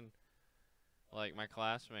showing like my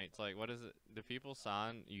classmates, like, what is it? Do people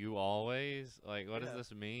sign "you always"? Like, what does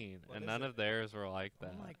this mean? And none of theirs were like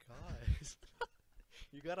that. Oh my gosh.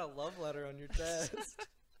 You got a love letter on your test.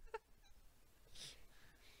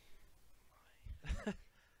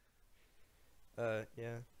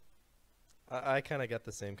 Yeah. I kind of got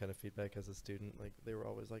the same kind of feedback as a student. Like, they were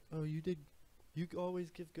always like, "Oh, you always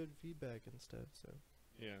give good feedback and stuff," so.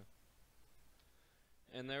 Yeah.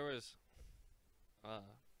 And there was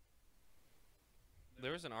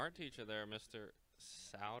an art teacher there, Mr.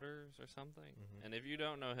 Souders or something. And if you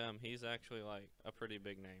don't know him, he's actually like a pretty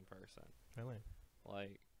big name person. Really?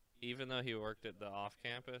 Like, even though he worked at the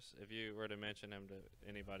off-campus, if you were to mention him to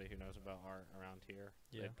anybody who knows about art around here,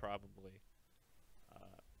 they'd probably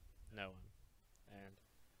know him. And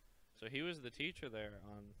so he was the teacher there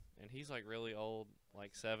and he's like really old,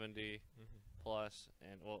 like 70 plus,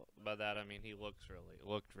 and well, by that I mean he looked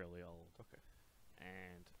really old. Okay.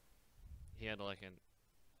 And he had like an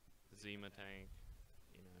eczema tank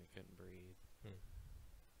you know, he couldn't breathe. Hmm.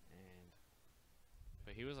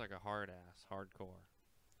 But he was like a hard ass, hardcore.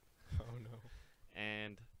 Oh no.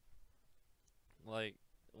 And like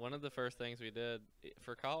one of the first things we did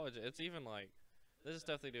for college, it's even like this is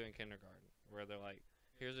stuff they do in kindergarten, where they're like,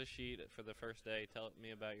 here's a sheet for the first day. Tell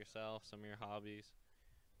me about yourself, some of your hobbies.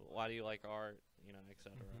 Why do you like art? You know,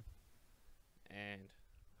 etc. And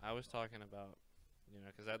I was talking about, you know,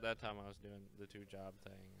 because at that time I was doing the 2-job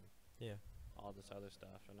thing and Yeah. all this other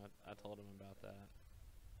stuff, and I told him about that,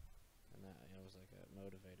 and that I was like a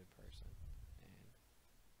motivated person, and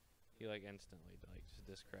he like instantly like just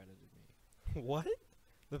discredited me. What?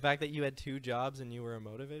 The fact that you had 2 jobs and you were a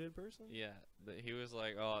motivated person? Yeah, he was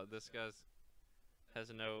like, oh, this guy's has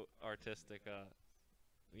no artistic,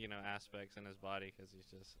 you know, aspects in his body because he's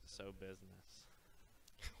just so business.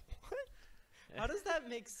 What? How does that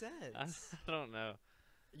make sense? I don't know.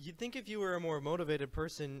 You'd think if you were a more motivated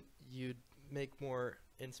person, you'd make more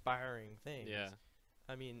inspiring things. Yeah.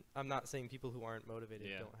 I mean, I'm not saying people who aren't motivated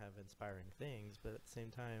Yeah. don't have inspiring things, but at the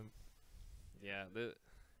same time, Yeah,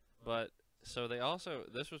 but so they also,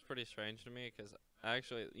 this was pretty strange to me because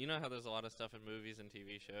actually, you know how there's a lot of stuff in movies and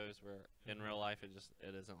TV shows where in real life it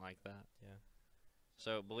isn't like that. yeah.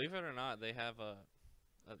 So believe it or not, they have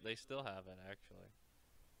they still have it actually,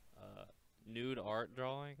 nude art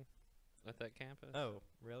drawing at that campus. Oh,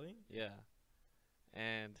 really? Yeah,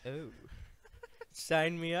 and Oh.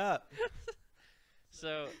 Sign me up.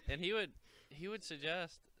 so and he would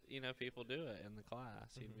suggest, you know, people do it in the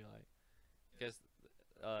class. He'd be like, because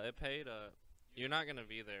it paid you're not gonna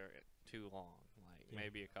be there too long, like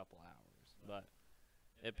maybe a couple hours, but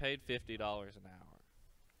it paid $50 an hour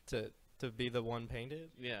To be the one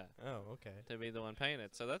painted? Yeah, Oh, okay. to be the one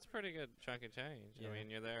painted. So that's a pretty good chunk of change. Yeah. I mean,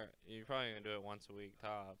 you're there. You're probably gonna do it once a week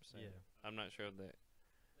tops. Yeah. I'm not sure that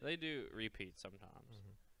they do repeats sometimes,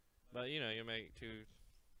 but you know, you make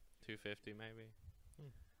 $250 maybe.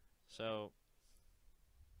 So,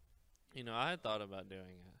 you know, I had thought about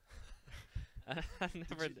doing it. I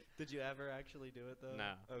never Did you ever actually do it though?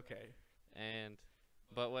 No. Okay.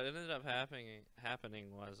 But what ended up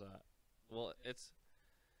happening was well, it's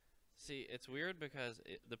weird because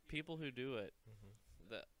the people who do it,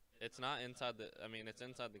 it's not inside I mean, it's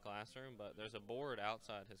inside the classroom, but there's a board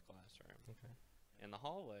outside his classroom. Okay. In the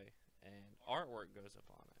hallway, and artwork goes up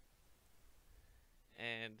on it.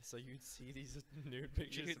 And So you'd see these nude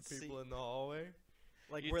pictures You'd of people see- in the hallway?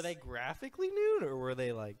 Like, You'd were they s- graphically nude, or were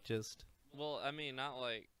they, like, just... well, I mean, not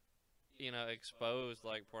like, you know, exposed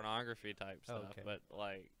like pornography type stuff, Okay. but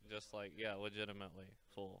like just like legitimately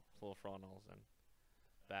full frontals and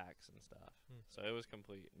backs and stuff. So it was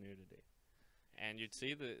complete nudity. And you'd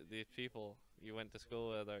see the people you went to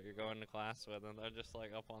school with or you're going to class with, and they're just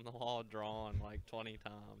like up on the wall drawing like 20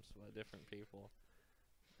 times by different people.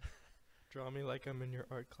 Draw me like I'm in your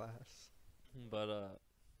art class. But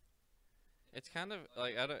it's kind of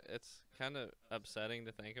like it's kind of upsetting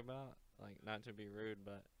to think about, like, not to be rude,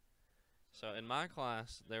 but so in my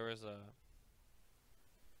class there was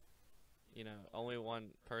only one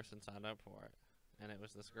person signed up for it, and it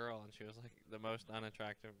was this girl, and she was like the most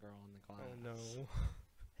unattractive girl in the class. Oh,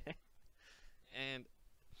 no. And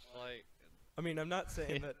like, I mean, I'm not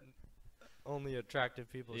saying that only attractive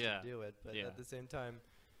people Yeah. should do it, but Yeah. at the same time,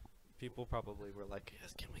 people probably were like,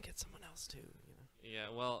 yes, can we get someone else too, you know? yeah,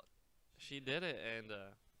 well, she did it, and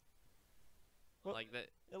Well, like that.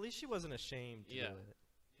 At least she wasn't ashamed to Yeah. do it.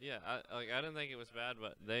 Yeah, I didn't think it was bad,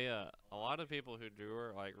 but they a lot of people who drew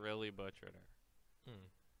her like really butchered her.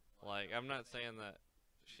 Like, I'm not saying that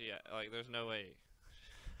she like there's no way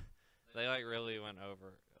they like really went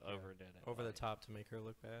overdid it. Over the like, top to make her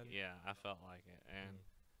look bad. Yeah, I felt like it, and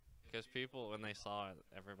because people when they saw it,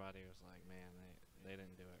 everybody was like, man, they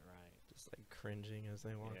didn't do it right. Just like cringing as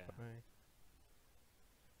they walk Yeah. by.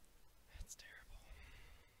 That's terrible.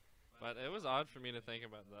 But it was odd for me to think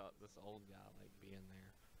about this old guy like being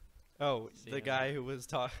there. Oh, See the him. guy who was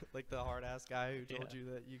like the hard ass guy who told Yeah. you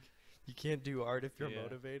that you can't do art if you're Yeah.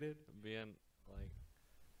 motivated. Being like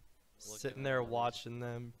looking Sitting at there all these- watching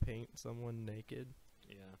them paint someone naked.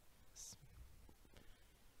 Yeah.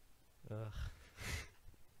 Ugh.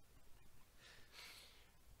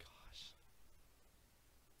 Gosh.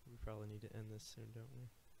 We probably need to end this soon, don't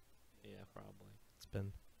we? Yeah, probably. It's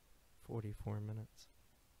been 44 minutes.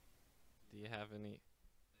 Do you have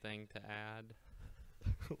anything to add?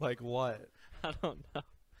 Like what? I don't know.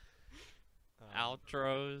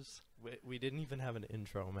 Outros? We didn't even have an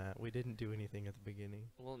intro, Matt. We didn't do anything at the beginning.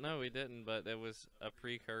 Well, no, we didn't, but it was a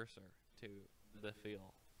precursor to the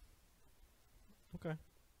feel. Okay.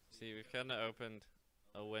 See, we've kind of opened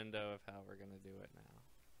a window of how we're going to do it now.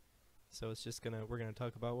 So it's just we're gonna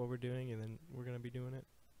talk about what we're doing, and then we're gonna be doing it.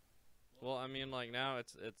 Well, I mean, like now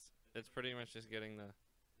it's pretty much just getting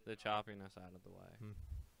the choppiness out of the way.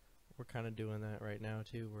 We're kind of doing that right now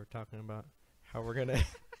too. We're talking about how we're gonna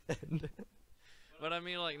end. But I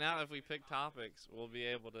mean, like now, if we pick topics, we'll be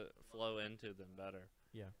able to flow into them better.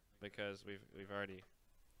 Yeah. Because we've already.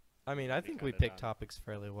 I mean, I already think cut we it pick out. topics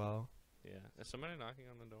fairly well. Yeah. Is somebody knocking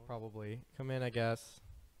on the door? Probably. Come in, I guess.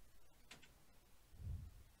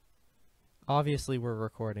 Obviously, we're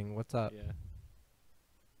recording. What's up? Yeah.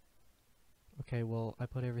 Okay, well, I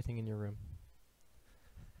put everything in your room.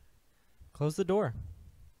 Close the door.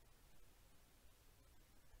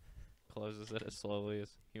 Closes it as slowly as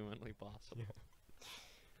humanly possible.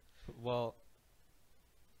 Well,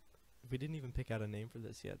 we didn't even pick out a name for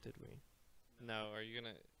this yet, did we? No, are you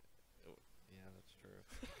gonna? Oh, yeah, that's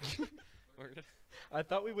true. We're gonna. I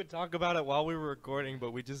thought we would talk about it while we were recording,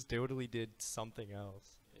 but we just totally did something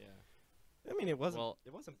else. Yeah. I mean, it wasn't Well,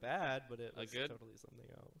 it wasn't bad, but it a was good- totally something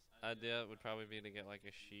else. Idea would probably be to get like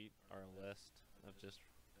a sheet or a list of just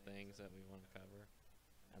things that we want to cover,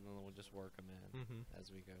 and then we'll just work them in Mm-hmm.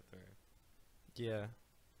 as we go through. Yeah.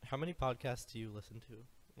 How many podcasts do you listen to?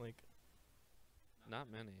 Like, Not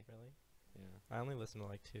many. really? Yeah. I only listen to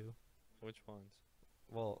like 2. Which ones?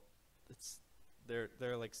 Well,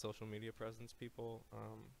 they're like social media presence people.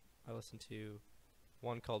 I listen to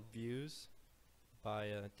one called Views by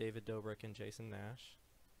David Dobrik and Jason Nash,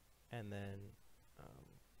 and then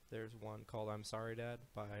there's one called I'm Sorry Dad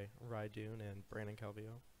by Rydoon and Brandon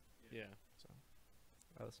Calvillo. Yeah. So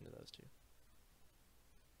I listen to those 2.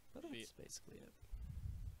 But that's basically it.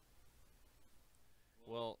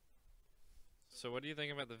 Well, so what do you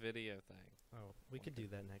think about the video thing? Oh, we could do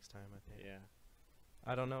that next time, I think. Yeah.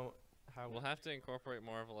 I don't know how. We'll have to incorporate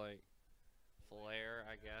more of like flair,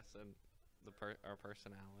 I guess, and our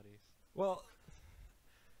personalities. Well,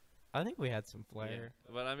 I think we had some flair.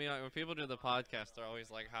 Yeah. But I mean, like when people do the podcast, they're always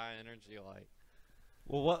like high energy, like.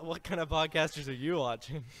 Well, what kind of podcasters are you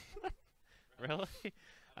watching? Really?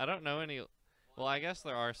 I don't know any. Well, I guess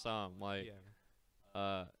there are some. Like,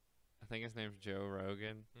 Yeah. I think his name's Joe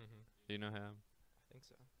Rogan. Mm-hmm. Do you know him? I think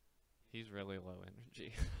so. He's really low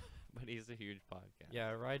energy, but he's a huge podcast.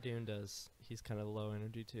 Yeah, Rydoon does. He's kind of low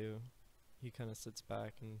energy too. He kind of sits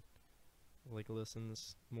back and like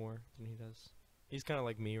listens more than he does. He's kind of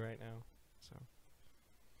like me right now. So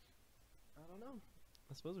I don't know.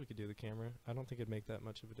 I suppose we could do the camera. I don't think it'd make that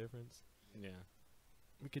much of a difference. Yeah.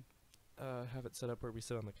 We could have it set up where we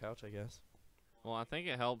sit on the couch, I guess. Well, I think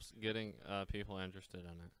it helps getting people interested in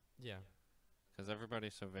it, Yeah. because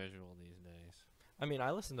everybody's so visual these days. I mean,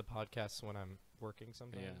 I listen to podcasts when I'm working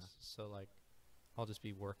sometimes. Yeah. So like, I'll just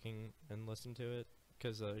be working and listen to it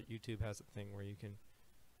because YouTube has a thing where you can,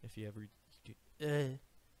 if you have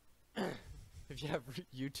if you have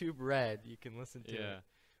YouTube Red, you can listen to it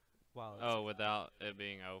while it's Oh, without it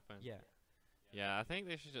being open. yeah. Yeah, I think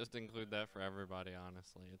they should just include that for everybody.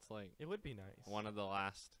 Honestly, it's like It would be nice. one of the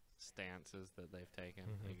last stances that they've taken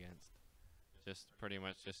Mhm. against just pretty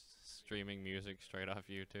much just streaming music straight off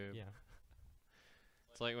YouTube. Yeah.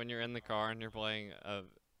 It's like when you're in the car and you're playing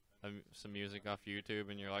some music off YouTube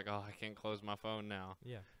and you're like, oh, I can't close my phone now.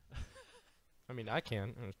 Yeah. I mean, I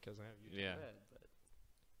can because I have YouTube Yeah. Red.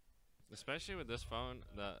 But Especially with this phone,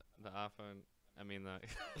 the iPhone. I mean the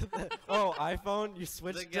oh, iPhone! You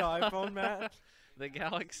switched to iPhone, Matt? the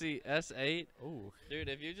Galaxy S8. Oh. Dude,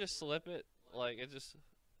 if you just slip it, like it just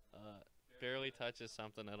barely touches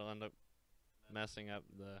something, it'll end up messing up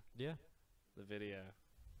Yeah. the video.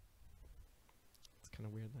 It's kind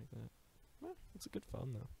of weird like that. Well, it's a good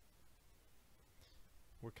phone though.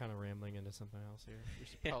 We're kind of rambling into something else here. We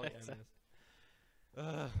should Yeah, probably end exactly.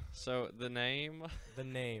 this. So the name, The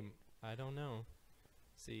name, I don't know.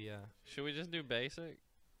 See, should we just do basic?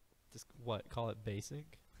 just what? Call it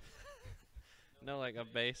basic? No, like a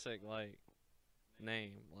basic like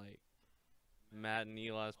name, like Matt and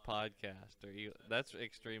Eli's podcast, or that's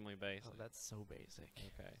extremely basic. Oh, that's so basic.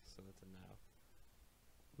 Okay, so that's a no.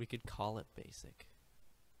 We could call it basic.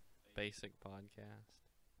 Basic podcast.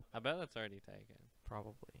 I bet that's already taken.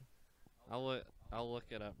 Probably. I'll look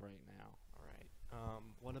it up right now. All right.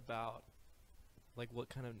 What about, like, what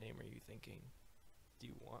kind of name are you thinking? Do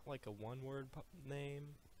you want like a one-word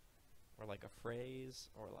name, or like a phrase,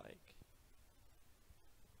 or like?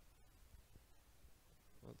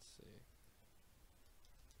 Let's see.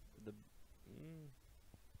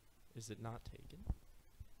 Is it not taken?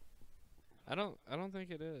 I don't think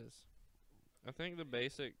it is. I think the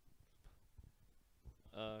basic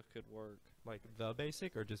could work. Like the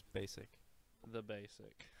basic or just basic? The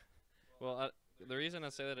basic. Well, the reason I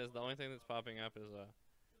say that is the only thing that's popping up is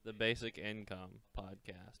the Basic Income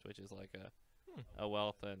podcast, which is like a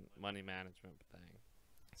wealth and money management thing.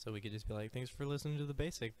 So we could just be like, thanks for listening to the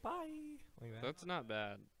basic. Bye. Like that. That's not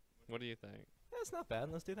bad. What do you think? That's not bad.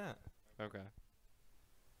 Let's do that. Okay.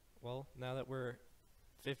 Well, now that we're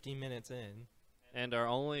 50 minutes in. And our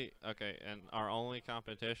only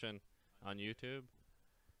competition on YouTube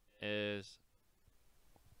is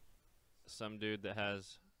some dude that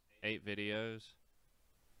has 8 videos.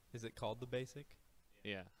 Is it called the basic?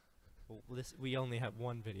 Yeah. Well, we only have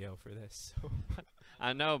one video for this. So.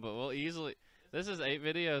 I know, but we'll easily. This is 8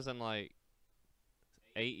 videos in like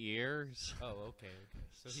 8 years. Oh, okay.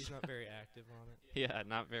 So he's not very active on it. Yeah,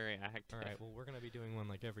 not very active. All right. Well, we're gonna be doing one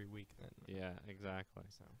like every week then. Yeah, exactly.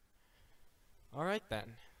 So. All right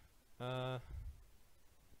then. Are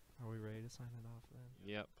we ready to sign it off then?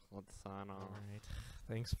 Yep. Let's sign off. All right.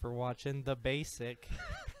 Thanks for watching the basic.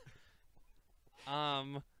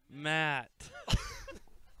 Matt.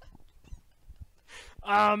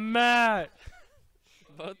 Matt.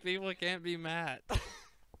 Both people can't be Matt.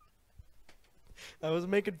 I was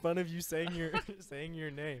making fun of you saying your saying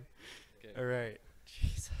your name. Okay. All right.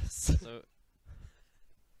 Jesus. So.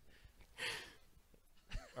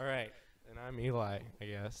 All right. And I'm Eli, I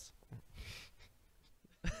guess.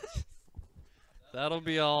 That'll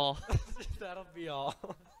be all. That'll be all.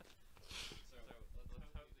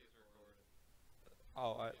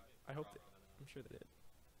 Oh, I hope I'm sure they did.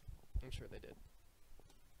 I'm sure they did.